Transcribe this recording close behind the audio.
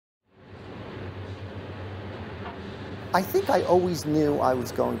I think I always knew I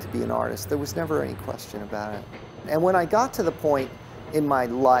was going to be an artist. There was never any question about it. And when I got to the point in my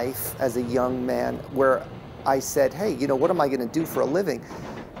life as a young man where I said, hey, you know, what am I going to do for a living?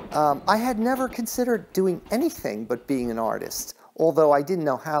 I had never considered doing anything but being an artist, although I didn't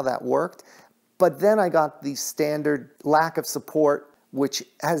know how that worked. But then I got the standard lack of support, which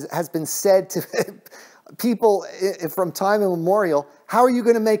has been said to people from time immemorial, how are you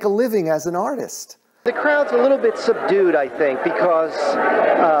going to make a living as an artist? The crowd's a little bit subdued, I think, because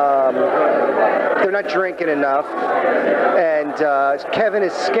they're not drinking enough, and Kevin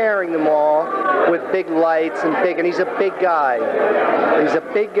is scaring them all with big lights and he's a big guy. He's a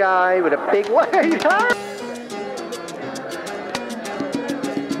big guy with a big light.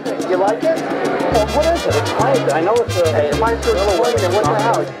 You like it? Well, what is it? It's hard. I know it's a... It might sort of explain it. What the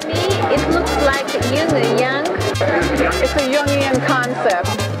hell? See, it looks like yin and yang. It's a Jungian concept.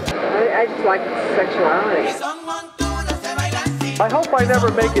 I just like sexuality. I hope I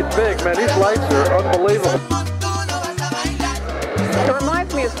never make it big, man. These lights are unbelievable. It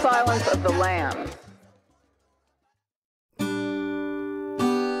reminds me of Silence of the Lambs.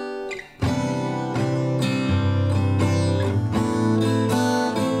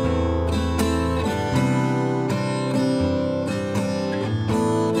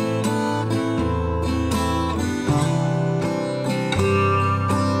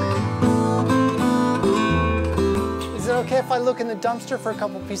 Okay, if I look in the dumpster for a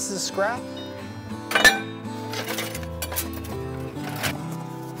couple pieces of scrap?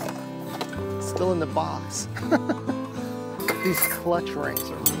 Still in the box. These clutch rings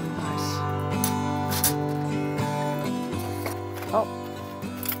are really nice. Oh,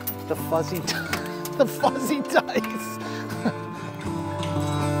 the fuzzy dice.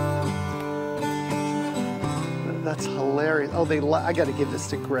 That's hilarious. Oh, I got to give this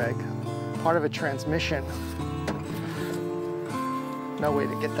to Greg. Part of a transmission. No way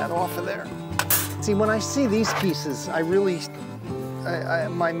to get that off of there. See, when I see these pieces, I really,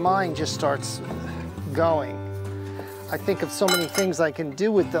 my mind just starts going. I think of so many things I can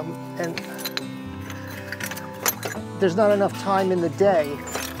do with them, and there's not enough time in the day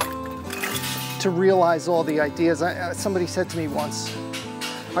to realize all the ideas. Somebody said to me once,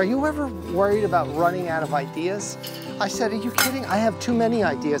 are you ever worried about running out of ideas? I said, are you kidding? I have too many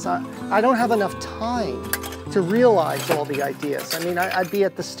ideas. I don't have enough time to realize all the ideas. I mean, I'd be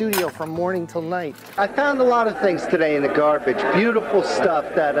at the studio from morning till night. I found a lot of things today in the garbage, beautiful stuff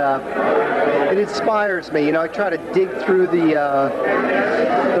that it inspires me. You know, I try to dig through the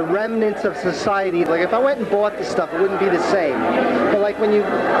remnants of society. Like if I went and bought the stuff, it wouldn't be the same. But like when you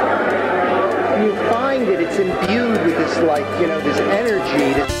find it, it's imbued with this, like, you know, this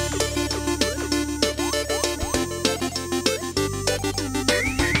energy.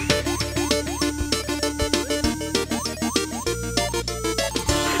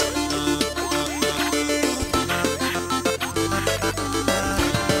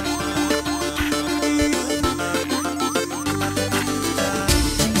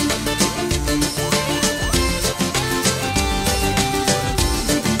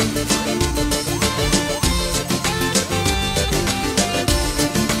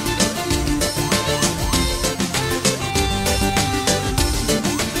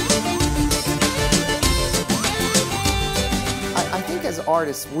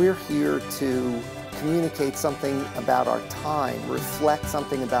 Artists, we're here to communicate something about our time, reflect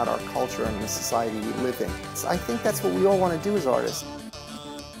something about our culture and the society we live in. So I think that's what we all want to do as artists.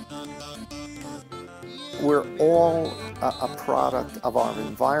 We're all a product of our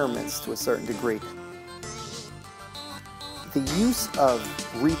environments to a certain degree. The use of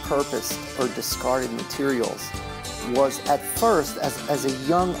repurposed or discarded materials was at first, as a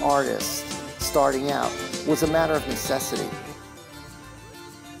young artist starting out, was a matter of necessity.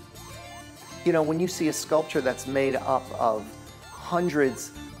 You know, when you see a sculpture that's made up of hundreds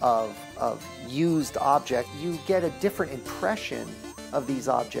of used objects, you get a different impression of these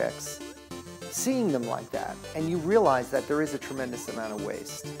objects, seeing them like that, and you realize that there is a tremendous amount of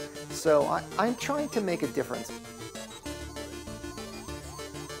waste. So I'm trying to make a difference.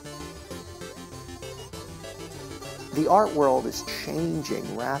 The art world is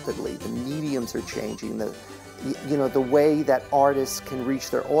changing rapidly. The mediums are changing. You know, the way that artists can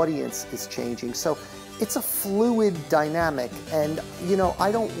reach their audience is changing. So it's a fluid dynamic, and you know,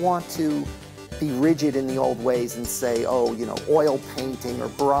 I don't want to be rigid in the old ways and say, oh, you know, oil painting or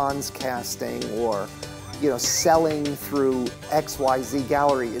bronze casting or, you know, selling through XYZ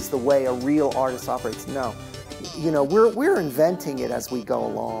gallery is the way a real artist operates. No, you know, we're inventing it as we go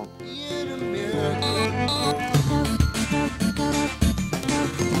along.